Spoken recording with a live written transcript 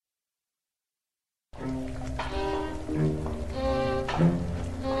Oh,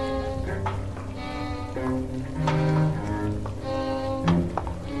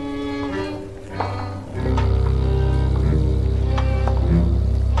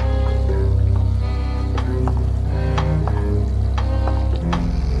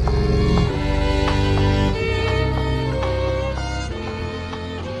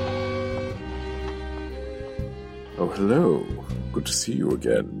 hello. Good to see you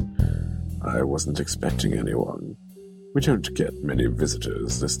again. I wasn't expecting anyone. We don't get many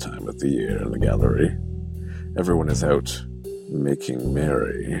visitors this time of the year in the gallery. Everyone is out making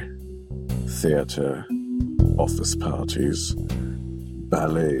merry. Theatre, office parties,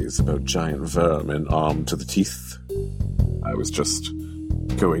 ballets about giant vermin armed to the teeth. I was just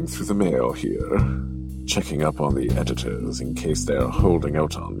going through the mail here, checking up on the editors in case they're holding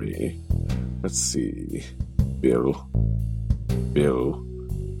out on me. Let's see. Bill.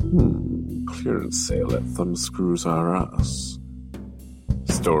 Clearance sale at Thumbscrews R Us.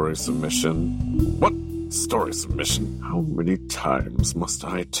 Story submission. What? Story submission? How many times must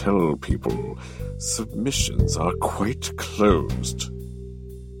I tell people submissions are quite closed?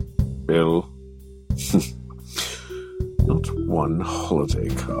 Bill. Not one holiday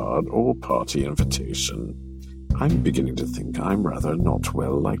card or party invitation. I'm beginning to think I'm rather not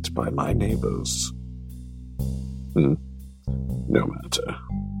well liked by my neighbors. No matter.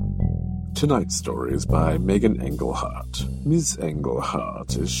 Tonight's story is by Megan Engelhardt. Ms.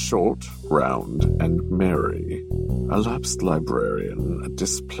 Engelhardt is short, round, and merry. A lapsed librarian, a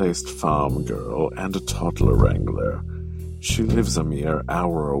displaced farm girl, and a toddler wrangler. She lives a mere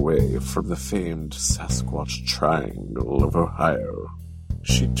hour away from the famed Sasquatch Triangle of Ohio.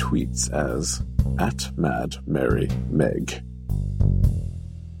 She tweets as @MadMaryMeg.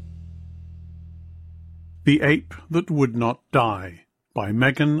 The Ape That Would Not Die by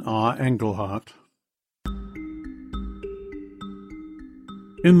Megan R. Engelhardt.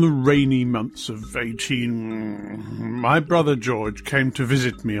 In the rainy months of 18, my brother George came to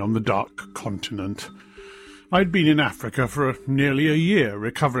visit me on the dark continent. I'd been in Africa for nearly a year,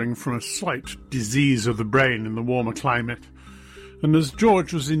 recovering from a slight disease of the brain in the warmer climate. And as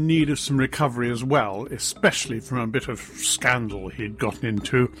George was in need of some recovery as well, especially from a bit of scandal he'd gotten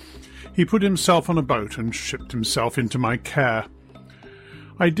into, he put himself on a boat and shipped himself into my care.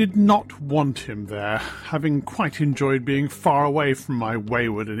 I did not want him there, having quite enjoyed being far away from my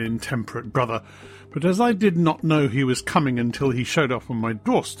wayward and intemperate brother, but as I did not know he was coming until he showed up on my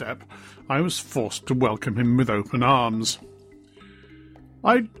doorstep, I was forced to welcome him with open arms.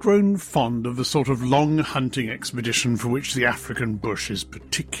 I'd grown fond of the sort of long hunting expedition for which the African bush is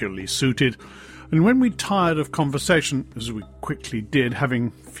particularly suited, and when we tired of conversation, as we quickly did, having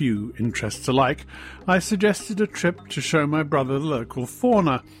few interests alike, I suggested a trip to show my brother the local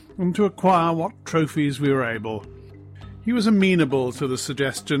fauna, and to acquire what trophies we were able. He was amenable to the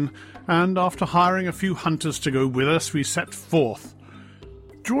suggestion, and after hiring a few hunters to go with us, we set forth.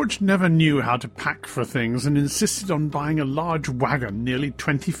 George never knew how to pack for things, and insisted on buying a large wagon nearly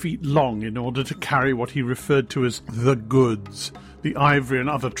 20 feet long in order to carry what he referred to as the goods, the ivory and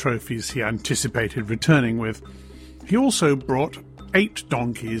other trophies he anticipated returning with. He also brought 8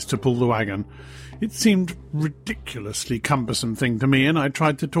 donkeys to pull the wagon. It seemed a ridiculously cumbersome thing to me, and I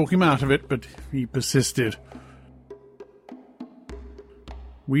tried to talk him out of it, but he persisted.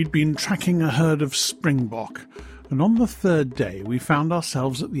 We'd been tracking a herd of springbok, and on the 3rd day we found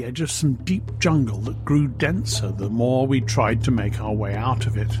ourselves at the edge of some deep jungle that grew denser the more we tried to make our way out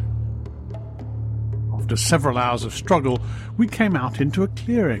of it. After several hours of struggle, we came out into a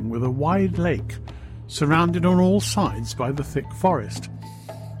clearing with a wide lake, surrounded on all sides by the thick forest.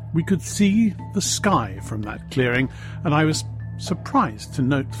 We could see the sky from that clearing, and I was surprised to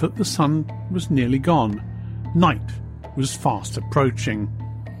note that the sun was nearly gone. Night was fast approaching.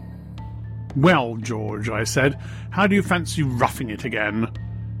 "Well, George," I said, "how do you fancy roughing it again?"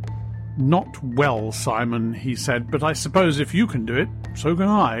 "Not well, Simon," he said, "but I suppose if you can do it, so can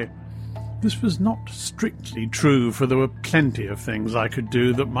I." This was not strictly true, for there were plenty of things I could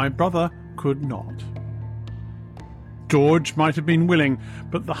do that my brother could not. George might have been willing,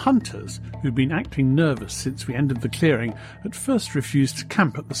 but the hunters, who'd been acting nervous since we entered the clearing, at first refused to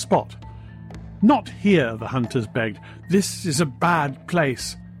camp at the spot. "Not here," the hunters begged. "This is a bad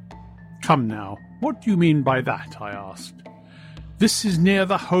place." "Come now, what do you mean by that?" I asked. "This is near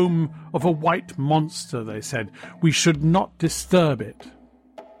the home of a white monster," they said. "We should not disturb it."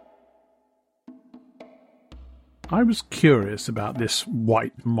 I was curious about this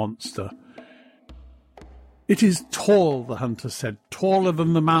white monster. "It is tall," the hunter said, "taller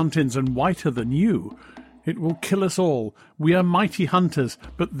than the mountains and whiter than you. It will kill us all. We are mighty hunters,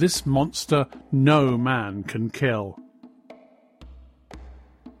 but this monster no man can kill."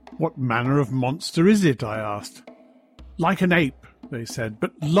 "What manner of monster is it?" I asked. "Like an ape," they said,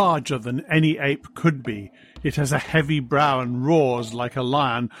 "but larger than any ape could be. It has a heavy brow and roars like a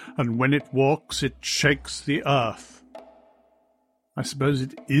lion, and when it walks it shakes the earth." I suppose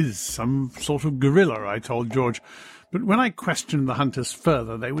it is some sort of gorilla, I told George, but when I questioned the hunters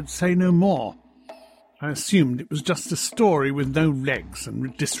further they would say no more. I assumed it was just a story with no legs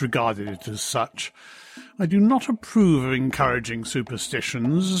and disregarded it as such. I do not approve of encouraging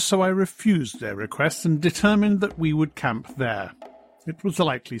superstitions, so I refused their request and determined that we would camp there. It was a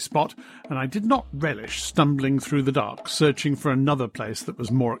likely spot, and I did not relish stumbling through the dark, searching for another place that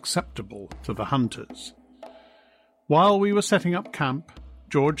was more acceptable to the hunters. While we were setting up camp,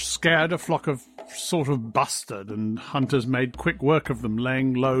 George scared a flock of sort of bustard, and hunters made quick work of them,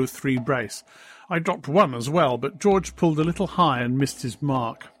 laying low 3 brace. I dropped one as well, but George pulled a little high and missed his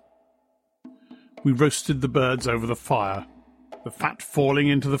mark. We roasted the birds over the fire. The fat falling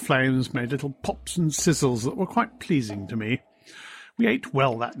into the flames made little pops and sizzles that were quite pleasing to me. We ate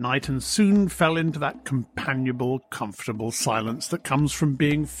well that night and soon fell into that companionable, comfortable silence that comes from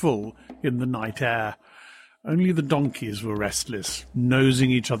being full in the night air. Only the donkeys were restless,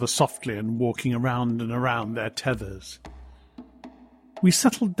 nosing each other softly and walking around and around their tethers. We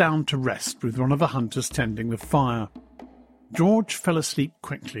settled down to rest with one of the hunters tending the fire. George fell asleep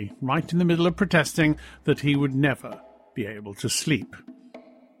quickly, right in the middle of protesting that he would never be able to sleep.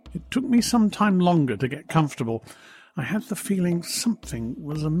 It took me some time longer to get comfortable. I had the feeling something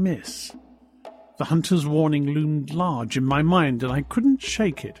was amiss. The hunter's warning loomed large in my mind, and I couldn't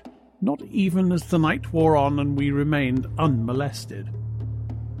shake it, not even as the night wore on and we remained unmolested.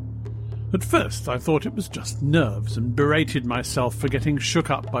 At first I thought it was just nerves and berated myself for getting shook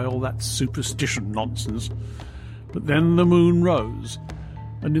up by all that superstition nonsense. But then the moon rose,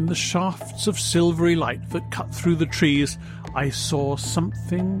 and in the shafts of silvery light that cut through the trees I saw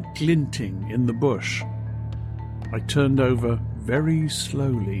something glinting in the bush. I turned over very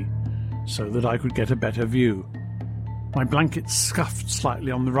slowly so that I could get a better view. My blanket scuffed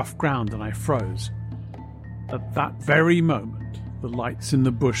slightly on the rough ground and I froze. At that very moment, the lights in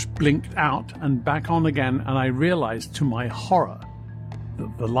the bush blinked out and back on again, and I realized to my horror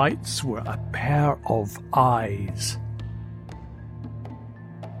that the lights were a pair of eyes.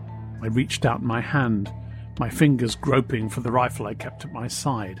 I reached out my hand, my fingers groping for the rifle I kept at my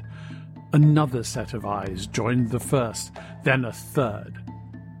side. Another set of eyes joined the first, then a third.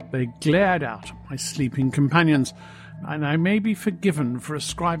 They glared out at my sleeping companions, and I may be forgiven for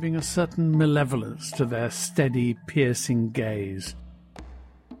ascribing a certain malevolence to their steady, piercing gaze.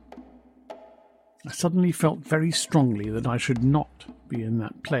 I suddenly felt very strongly that I should not be in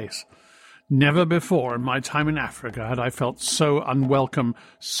that place. Never before in my time in Africa had I felt so unwelcome,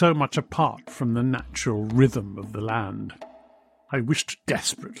 so much apart from the natural rhythm of the land. I wished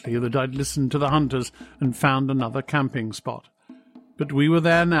desperately that I'd listened to the hunters and found another camping spot. But we were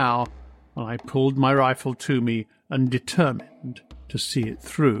there now, and I pulled my rifle to me and determined to see it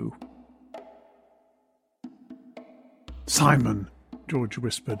through. "Simon," George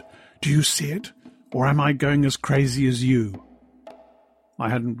whispered, "do you see it? Or am I going as crazy as you?" I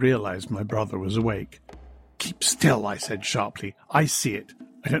hadn't realized my brother was awake. "Keep still," I said sharply. "I see it.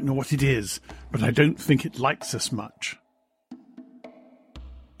 I don't know what it is, but I don't think it likes us much."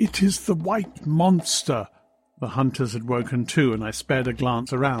 "It is the white monster." The hunters had woken too, and I spared a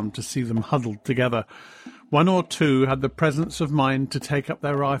glance around to see them huddled together. One or two had the presence of mind to take up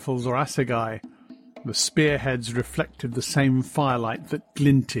their rifles or assegai. The spearheads reflected the same firelight that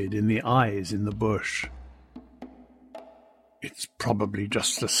glinted in the eyes in the bush. "It's probably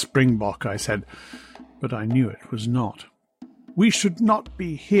just a springbok," I said, but I knew it was not. "We should not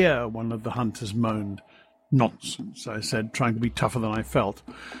be here," one of the hunters moaned. "Nonsense," I said, trying to be tougher than I felt.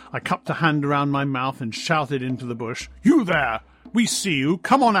 I cupped a hand around my mouth and shouted into the bush, "You there! We see you!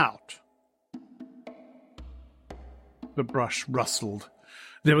 Come on out!" The brush rustled.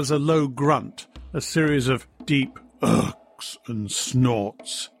 There was a low grunt, a series of deep urks and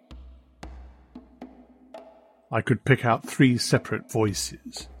snorts. I could pick out 3 separate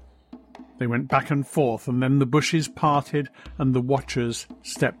voices. They went back and forth, and then the bushes parted and the watchers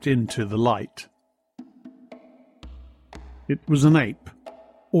stepped into the light. It was an ape,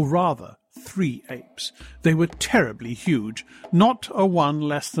 or rather 3 apes. They were terribly huge, not a one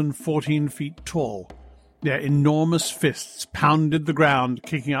less than 14 feet tall. Their enormous fists pounded the ground,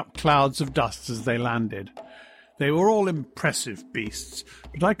 kicking up clouds of dust as they landed. They were all impressive beasts,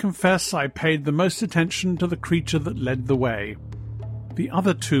 but I confess I paid the most attention to the creature that led the way. The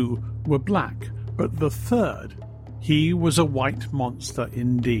other 2 were black, but the third, he was a white monster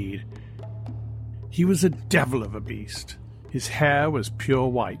indeed. He was a devil of a beast. His hair was pure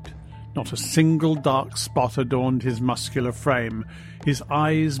white. Not a single dark spot adorned his muscular frame. His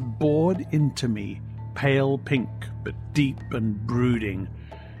eyes bored into me, pale pink, but deep and brooding.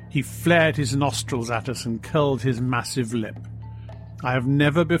 He flared his nostrils at us and curled his massive lip. I have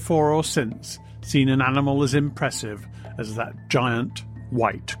never before or since seen an animal as impressive as that giant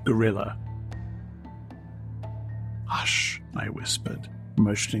white gorilla. "Hush," I whispered,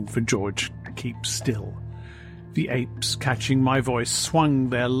 motioning for George to keep still. The apes, catching my voice, swung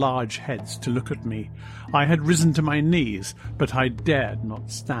their large heads to look at me. I had risen to my knees, but I dared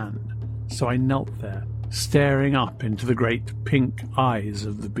not stand, so I knelt there, staring up into the great pink eyes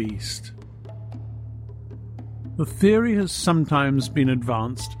of the beast. The theory has sometimes been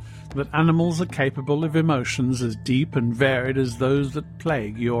advanced that animals are capable of emotions as deep and varied as those that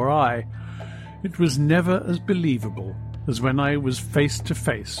plague you or I. It was never as believable as when I was face to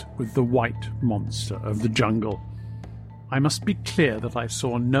face with the white monster of the jungle. I must be clear that I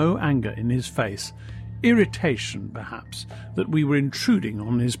saw no anger in his face, irritation perhaps that we were intruding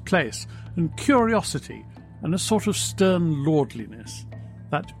on his place, and curiosity and a sort of stern lordliness.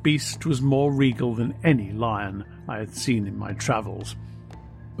 That beast was more regal than any lion I had seen in my travels.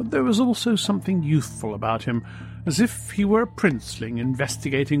 But there was also something youthful about him, as if he were a princeling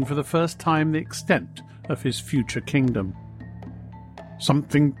investigating for the first time the extent of his future kingdom.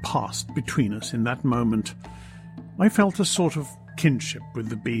 Something passed between us in that moment. I felt a sort of kinship with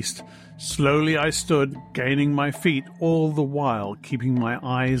the beast. Slowly I stood, gaining my feet, all the while keeping my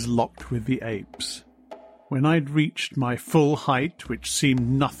eyes locked with the apes. When I'd reached my full height, which seemed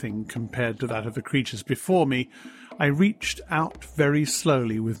nothing compared to that of the creatures before me, I reached out very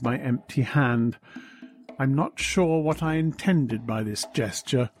slowly with my empty hand. I'm not sure what I intended by this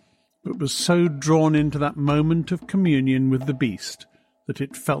gesture, but was so drawn into that moment of communion with the beast that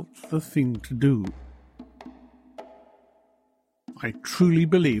it felt the thing to do. I truly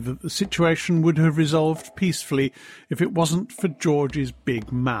believe that the situation would have resolved peacefully if it wasn't for George's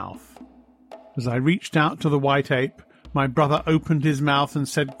big mouth. As I reached out to the white ape, my brother opened his mouth and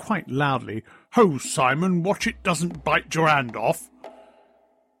said quite loudly, "Ho, Simon, watch it doesn't bite your hand off."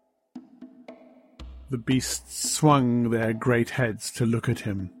 The beasts swung their great heads to look at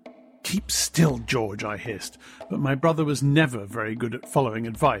him. "Keep still, George," I hissed, but my brother was never very good at following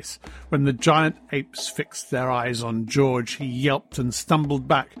advice. When the giant apes fixed their eyes on George, he yelped and stumbled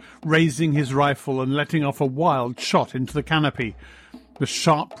back, raising his rifle and letting off a wild shot into the canopy. The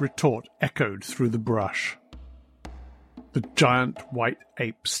sharp retort echoed through the brush. The giant white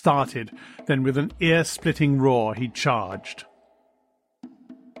ape started, then with an ear-splitting roar he charged.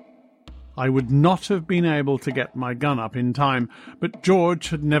 I would not have been able to get my gun up in time, but George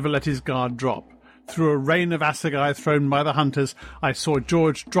had never let his guard drop. Through a rain of assegai thrown by the hunters, I saw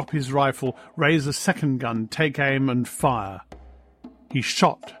George drop his rifle, raise a second gun, take aim, and fire. He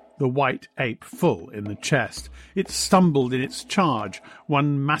shot the white ape full in the chest. It stumbled in its charge,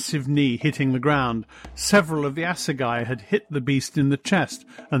 one massive knee hitting the ground. Several of the assegai had hit the beast in the chest,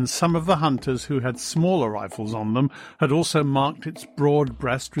 and some of the hunters who had smaller rifles on them had also marked its broad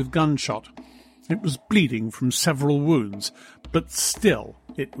breast with gunshot. It was bleeding from several wounds, but still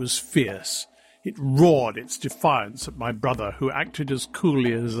it was fierce. It roared its defiance at my brother, who acted as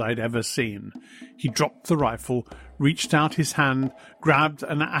coolly as I'd ever seen. He dropped the rifle, reached out his hand, grabbed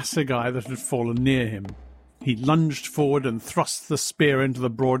an assegai that had fallen near him. He lunged forward and thrust the spear into the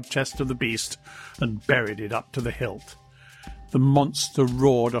broad chest of the beast and buried it up to the hilt. The monster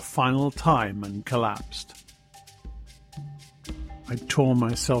roared a final time and collapsed. I tore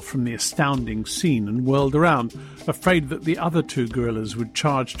myself from the astounding scene and whirled around, afraid that the other two gorillas would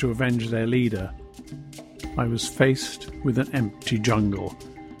charge to avenge their leader. I was faced with an empty jungle.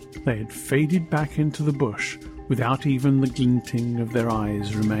 They had faded back into the bush without even the glinting of their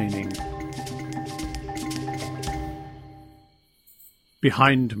eyes remaining.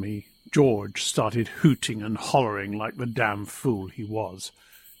 Behind me, George started hooting and hollering like the damn fool he was.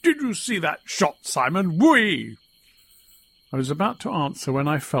 "Did you see that shot, Simon? Whee!" I was about to answer when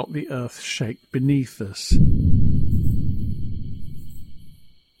I felt the earth shake beneath us.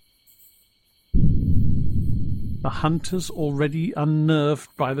 The hunters, already unnerved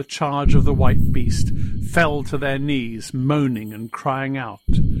by the charge of the white beast, fell to their knees, moaning and crying out.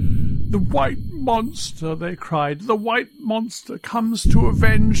 "The white monster," they cried, "the white monster comes to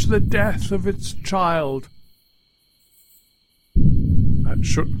avenge the death of its child." That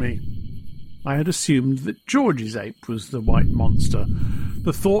shook me. I had assumed that George's ape was the white monster.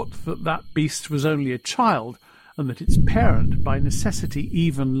 The thought that that beast was only a child, and that its parent, by necessity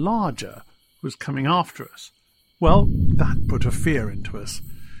even larger, was coming after us, well, that put a fear into us.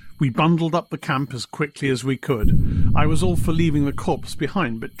 We bundled up the camp as quickly as we could. I was all for leaving the corpse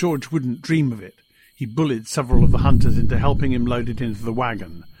behind, but George wouldn't dream of it. He bullied several of the hunters into helping him load it into the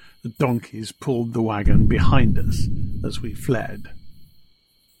wagon. The donkeys pulled the wagon behind us as we fled.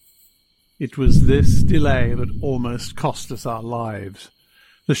 It was this delay that almost cost us our lives.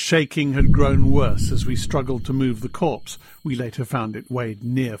 The shaking had grown worse as we struggled to move the corpse. We later found it weighed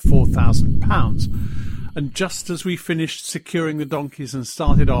near 4,000 pounds. And just as we finished securing the donkeys and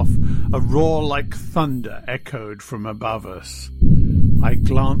started off, a roar like thunder echoed from above us. I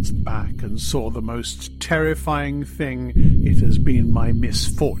glanced back and saw the most terrifying thing it has been my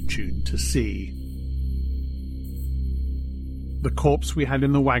misfortune to see. The corpse we had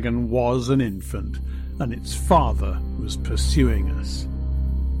in the wagon was an infant, and its father was pursuing us.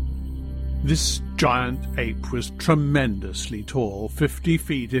 This giant ape was tremendously tall, 50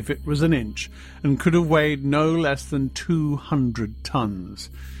 feet if it was an inch, and could have weighed no less than 200 tons.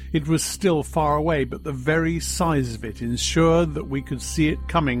 It was still far away, but the very size of it ensured that we could see it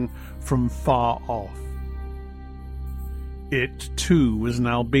coming from far off. It, too, was an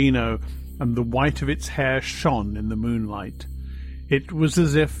albino, and the white of its hair shone in the moonlight. It was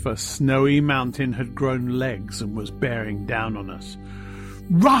as if a snowy mountain had grown legs and was bearing down on us.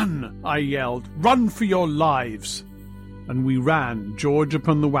 "Run!" I yelled. "Run for your lives!" And we ran, George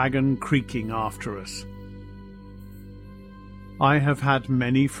upon the wagon creaking after us. I have had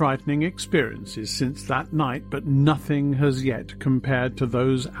many frightening experiences since that night, but nothing has yet compared to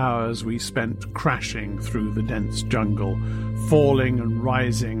those hours we spent crashing through the dense jungle, falling and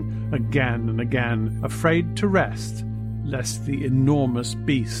rising again and again, afraid to rest, lest the enormous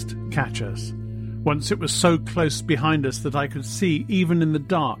beast catch us. Once it was so close behind us that I could see, even in the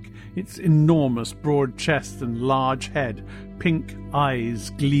dark, its enormous broad chest and large head, pink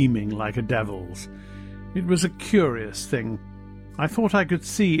eyes gleaming like a devil's. It was a curious thing. I thought I could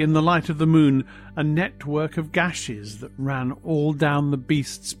see, in the light of the moon, a network of gashes that ran all down the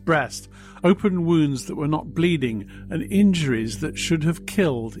beast's breast, open wounds that were not bleeding, and injuries that should have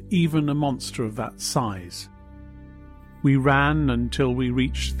killed even a monster of that size. We ran until we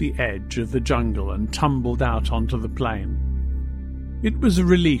reached the edge of the jungle and tumbled out onto the plain. It was a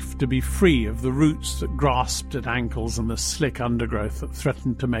relief to be free of the roots that grasped at ankles and the slick undergrowth that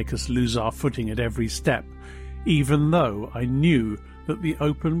threatened to make us lose our footing at every step, even though I knew that the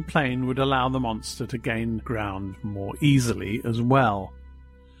open plain would allow the monster to gain ground more easily as well.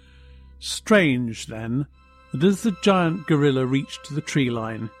 Strange, then, that as the giant gorilla reached the tree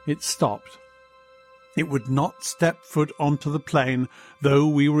line, it stopped. It would not step foot onto the plain, though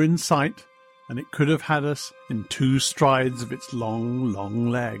we were in sight, and it could have had us in 2 strides of its long, long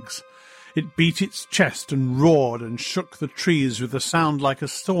legs. It beat its chest and roared and shook the trees with a sound like a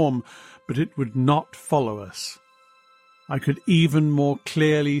storm, but it would not follow us. I could even more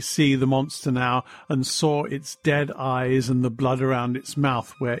clearly see the monster now, and saw its dead eyes and the blood around its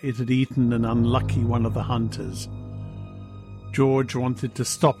mouth where it had eaten an unlucky one of the hunters. George wanted to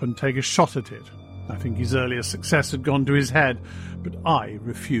stop and take a shot at it. I think his earlier success had gone to his head, but I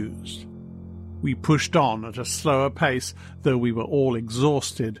refused. We pushed on at a slower pace, though we were all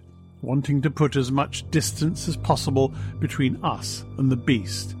exhausted, wanting to put as much distance as possible between us and the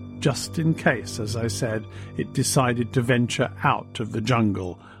beast, just in case, as I said, it decided to venture out of the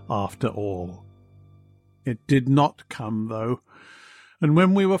jungle after all. It did not come, though, and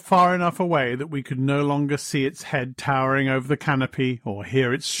when we were far enough away that we could no longer see its head towering over the canopy or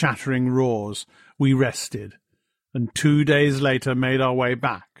hear its shattering roars, we rested, and 2 days later made our way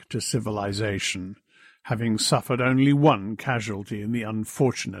back to civilization, having suffered only 1 casualty in the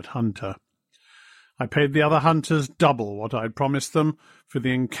unfortunate hunter. I paid the other hunters double what I'd promised them, for the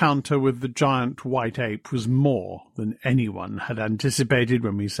encounter with the giant white ape was more than anyone had anticipated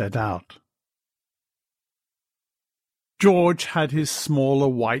when we set out. George had his smaller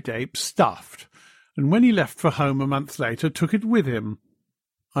white ape stuffed, and when he left for home a month later took it with him.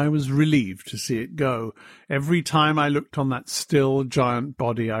 I was relieved to see it go. Every time I looked on that still giant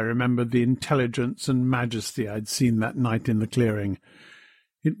body I remembered the intelligence and majesty I'd seen that night in the clearing.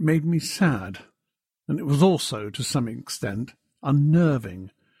 It made me sad, and it was also, to some extent,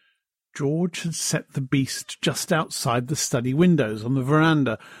 unnerving. George had set the beast just outside the study windows on the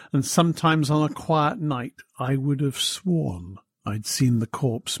veranda, and sometimes on a quiet night I would have sworn I'd seen the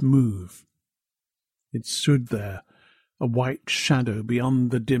corpse move. It stood there, a white shadow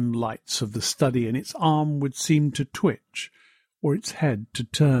beyond the dim lights of the study, and its arm would seem to twitch, or its head to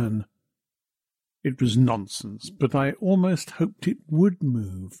turn. It was nonsense, but I almost hoped it would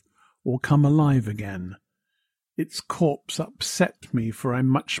move, or come alive again. Its corpse upset me, for I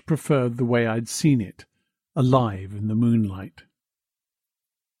much preferred the way I'd seen it, alive in the moonlight.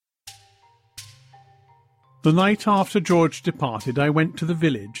 The night after George departed, I went to the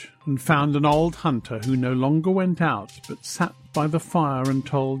village and found an old hunter who no longer went out but sat by the fire and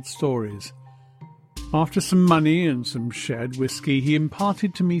told stories. After some money and some shared whisky, he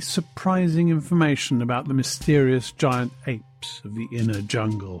imparted to me surprising information about the mysterious giant apes of the inner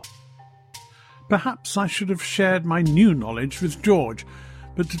jungle. Perhaps I should have shared my new knowledge with George,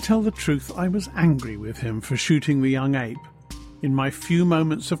 but to tell the truth, I was angry with him for shooting the young ape. In my few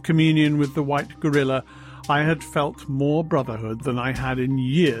moments of communion with the white gorilla, I had felt more brotherhood than I had in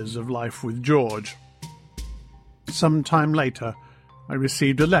years of life with George. Some time later, I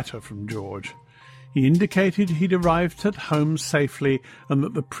received a letter from George. He indicated he'd arrived at home safely and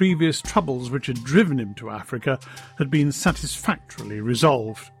that the previous troubles which had driven him to Africa had been satisfactorily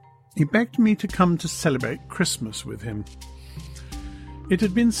resolved. He begged me to come to celebrate Christmas with him. It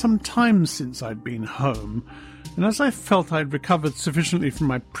had been some time since I'd been home, and as I felt I'd recovered sufficiently from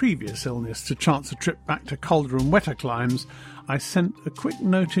my previous illness to chance a trip back to colder and wetter climes, I sent a quick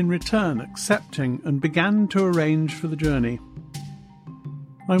note in return accepting and began to arrange for the journey.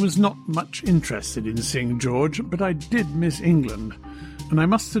 I was not much interested in seeing George, but I did miss England, and I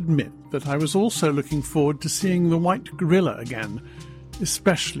must admit that I was also looking forward to seeing the white gorilla again,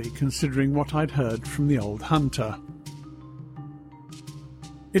 especially considering what I'd heard from the old hunter.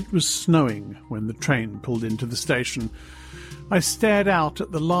 It was snowing when the train pulled into the station. I stared out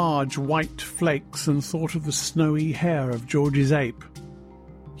at the large white flakes and thought of the snowy hair of George's ape.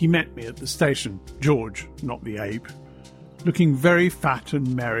 He met me at the station, George, not the ape, looking very fat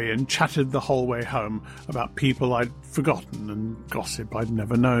and merry, and chatted the whole way home about people I'd forgotten and gossip I'd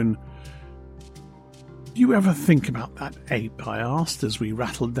never known. "Do you ever think about that ape?" I asked as we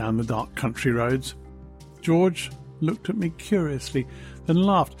rattled down the dark country roads. George looked at me curiously, then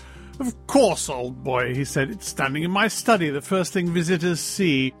laughed. "Of course, old boy," he said. "It's standing in my study, the first thing visitors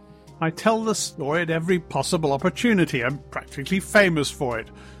see. I tell the story at every possible opportunity. I'm practically famous for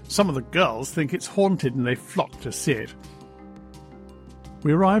it. Some of the girls think it's haunted and they flock to see it."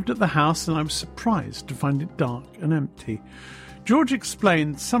 We arrived at the house and I was surprised to find it dark and empty. George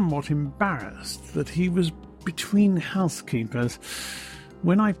explained, somewhat embarrassed, that he was between housekeepers.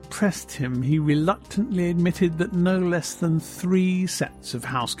 When I pressed him, he reluctantly admitted that no less than 3 sets of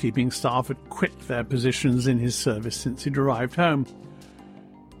housekeeping staff had quit their positions in his service since he'd arrived home.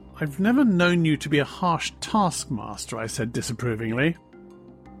 "I've never known you to be a harsh taskmaster," I said disapprovingly.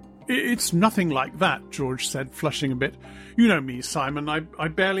 "It's nothing like that," George said, flushing a bit. "You know me, Simon. I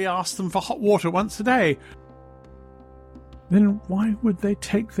barely ask them for hot water once a day." "Then why would they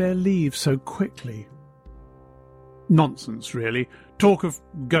take their leave so quickly?" "Nonsense, really. Talk of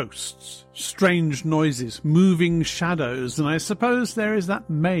ghosts, strange noises, moving shadows, and I suppose there is that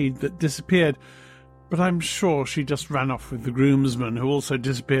maid that disappeared, but I'm sure she just ran off with the groomsman, who also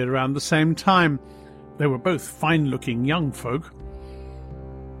disappeared around the same time. They were both fine-looking young folk."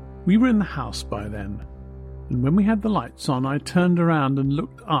 We were in the house by then, and when we had the lights on, I turned around and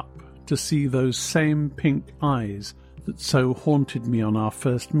looked up to see those same pink eyes that so haunted me on our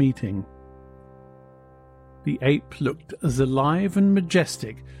first meeting. The ape looked as alive and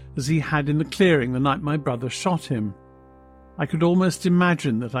majestic as he had in the clearing the night my brother shot him. I could almost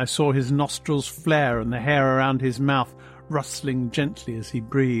imagine that I saw his nostrils flare and the hair around his mouth rustling gently as he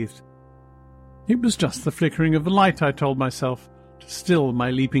breathed. It was just the flickering of the light, I told myself, to still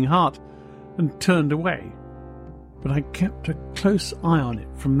my leaping heart, and turned away. But I kept a close eye on it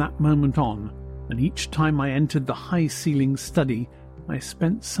from that moment on, and each time I entered the high-ceilinged study, I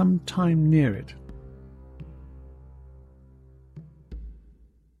spent some time near it.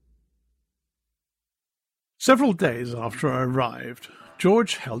 Several days after I arrived,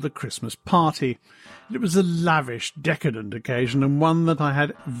 George held a Christmas party. It was a lavish, decadent occasion, and one that I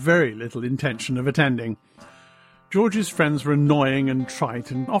had very little intention of attending. George's friends were annoying and trite,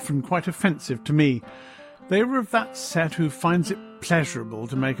 and often quite offensive to me. They were of that set who finds it pleasurable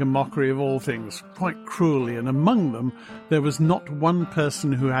to make a mockery of all things, quite cruelly, and among them there was not one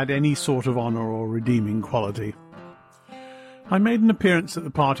person who had any sort of honour or redeeming quality. I made an appearance at the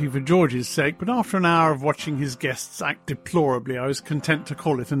party for George's sake, but after an hour of watching his guests act deplorably, I was content to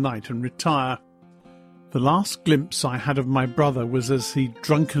call it a night and retire. The last glimpse I had of my brother was as he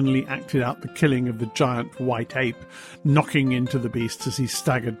drunkenly acted out the killing of the giant white ape, knocking into the beast as he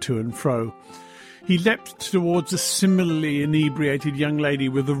staggered to and fro. He leapt towards a similarly inebriated young lady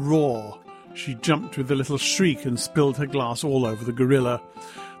with a roar. She jumped with a little shriek and spilled her glass all over the gorilla.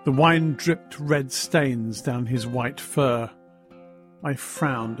 The wine dripped red stains down his white fur. I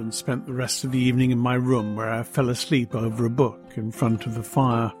frowned and spent the rest of the evening in my room, where I fell asleep over a book in front of the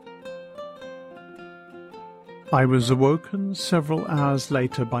fire. I was awoken several hours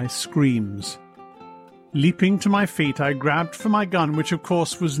later by screams. Leaping to my feet, I grabbed for my gun, which of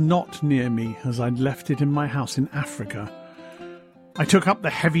course was not near me, as I'd left it in my house in Africa. I took up the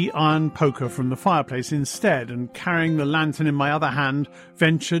heavy iron poker from the fireplace instead, and carrying the lantern in my other hand,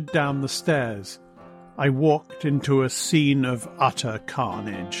 ventured down the stairs. I walked into a scene of utter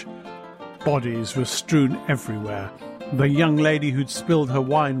carnage. Bodies were strewn everywhere. The young lady who'd spilled her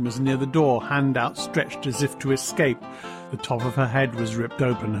wine was near the door, hand outstretched as if to escape. The top of her head was ripped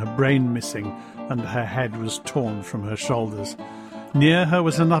open, her brain missing, and her head was torn from her shoulders. Near her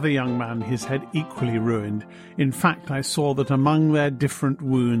was another young man, his head equally ruined. In fact, I saw that among their different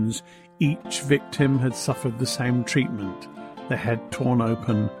wounds, each victim had suffered the same treatment, the head torn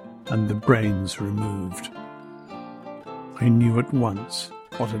open and the brains removed. I knew at once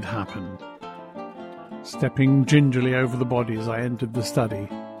what had happened. Stepping gingerly over the bodies, I entered the study.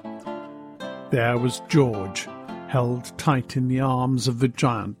 There was George, held tight in the arms of the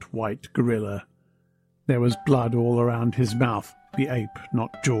giant white gorilla. There was blood all around his mouth, the ape,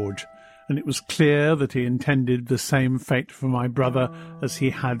 not George, and it was clear that he intended the same fate for my brother as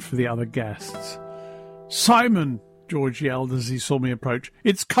he had for the other guests. "Simon!" George yelled as he saw me approach.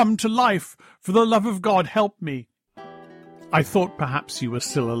 "It's come to life! For the love of God, help me!" "I thought perhaps you were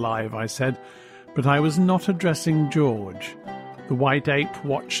still alive," I said, but I was not addressing George. The white ape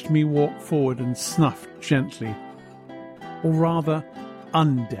watched me walk forward and snuffed gently. Or rather,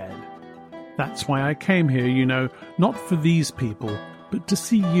 undead. That's why I came here, you know, not for these people, but to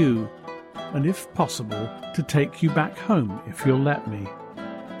see you, and if possible, to take you back home, if you'll let me.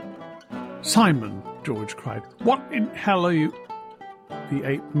 "Simon!" George cried. "What in hell are you—" The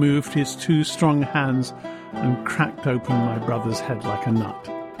ape moved his two strong hands and cracked open my brother's head like a nut.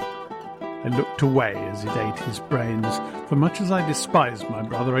 I looked away as it ate his brains, for much as I despised my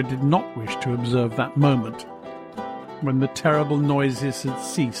brother, I did not wish to observe that moment. When the terrible noises had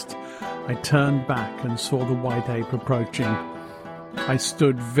ceased, I turned back and saw the white ape approaching. I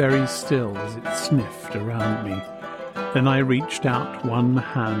stood very still as it sniffed around me. Then I reached out one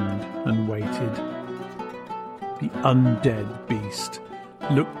hand and waited. The undead beast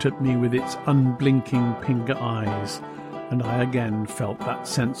looked at me with its unblinking pink eyes, and I again felt that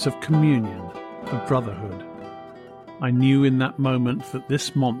sense of communion, of brotherhood. I knew in that moment that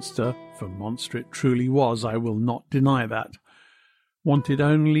this monster, for monster it truly was, I will not deny that, wanted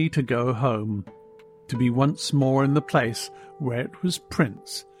only to go home, to be once more in the place where it was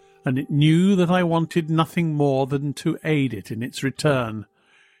prince, and it knew that I wanted nothing more than to aid it in its return.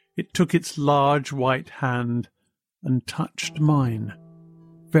 It took its large white hand and touched mine,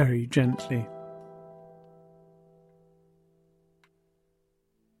 very gently.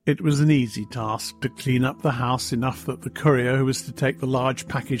 It was an easy task to clean up the house enough that the courier who was to take the large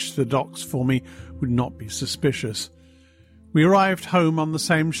package to the docks for me would not be suspicious. We arrived home on the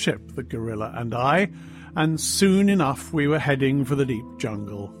same ship, the gorilla and I, and soon enough we were heading for the deep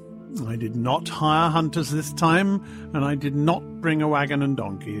jungle. I did not hire hunters this time, and I did not bring a wagon and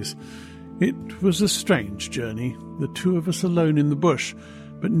donkeys. It was a strange journey, the two of us alone in the bush,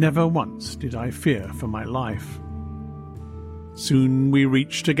 but never once did I fear for my life. Soon we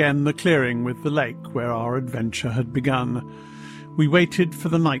reached again the clearing with the lake where our adventure had begun. We waited for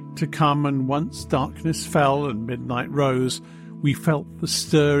the night to come, and once darkness fell and midnight rose, we felt the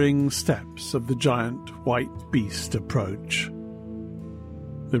stirring steps of the giant white beast approach.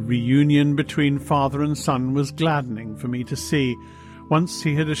 The reunion between father and son was gladdening for me to see. Once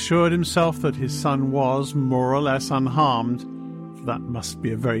he had assured himself that his son was more or less unharmed, for that must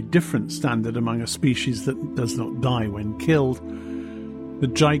be a very different standard among a species that does not die when killed, the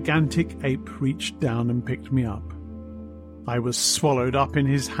gigantic ape reached down and picked me up. I was swallowed up in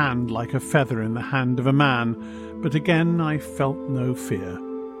his hand like a feather in the hand of a man, but again I felt no fear.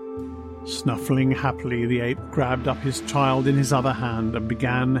 Snuffling happily, the ape grabbed up his child in his other hand and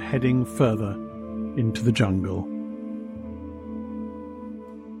began heading further into the jungle.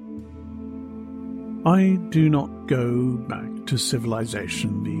 I do not go back to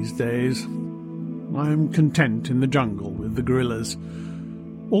civilization these days. I am content in the jungle with the gorillas.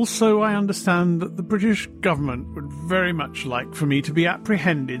 Also, I understand that the British government would very much like for me to be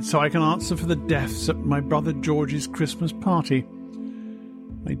apprehended so I can answer for the deaths at my brother George's Christmas party.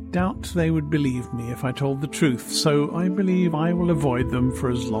 I doubt they would believe me if I told the truth, so I believe I will avoid them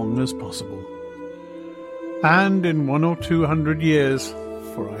for as long as possible. And in 100 or 200 years,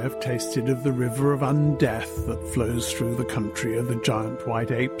 for I have tasted of the river of undeath that flows through the country of the giant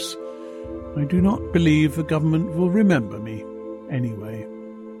white apes, I do not believe the government will remember me anyway.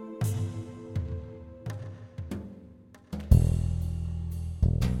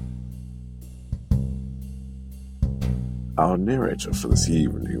 Our narrator for this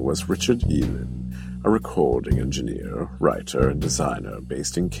evening was Richard Elin, a recording engineer, writer, and designer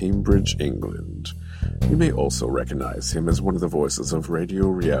based in Cambridge, England. You may also recognize him as one of the voices of Radio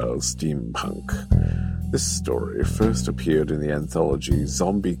Real Steampunk. This story first appeared in the anthology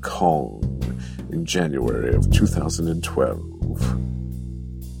Zombie Kong in January of 2012.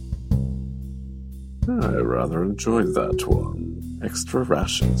 I rather enjoyed that one. Extra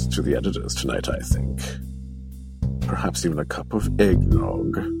rations to the editors tonight, I think. Perhaps even a cup of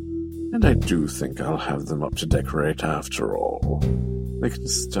eggnog. And I do think I'll have them up to decorate after all. They can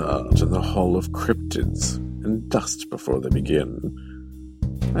start in the Hall of Cryptids and dust before they begin.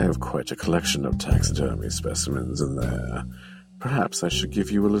 I have quite a collection of taxidermy specimens in there. Perhaps I should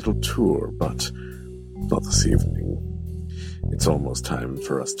give you a little tour, but not this evening. It's almost time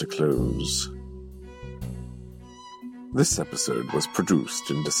for us to close. This episode was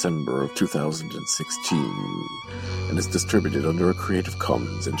produced in December of 2016 and is distributed under a Creative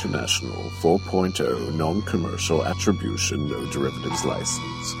Commons International 4.0 non-commercial attribution no derivatives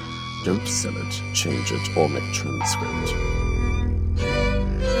license. Don't sell it, change it, or make a transcript.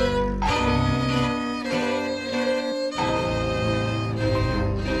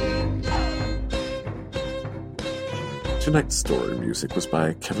 Tonight's story music was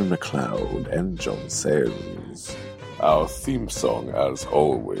by Kevin MacLeod and John Sayles. Our theme song, as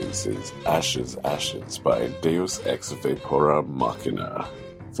always, is Ashes, Ashes by Deus Ex Vapora Machina.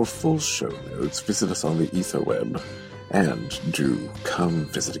 For full show notes, visit us on the etherweb, and do come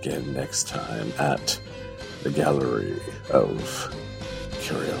visit again next time at the Gallery of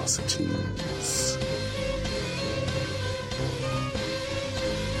Curiosities.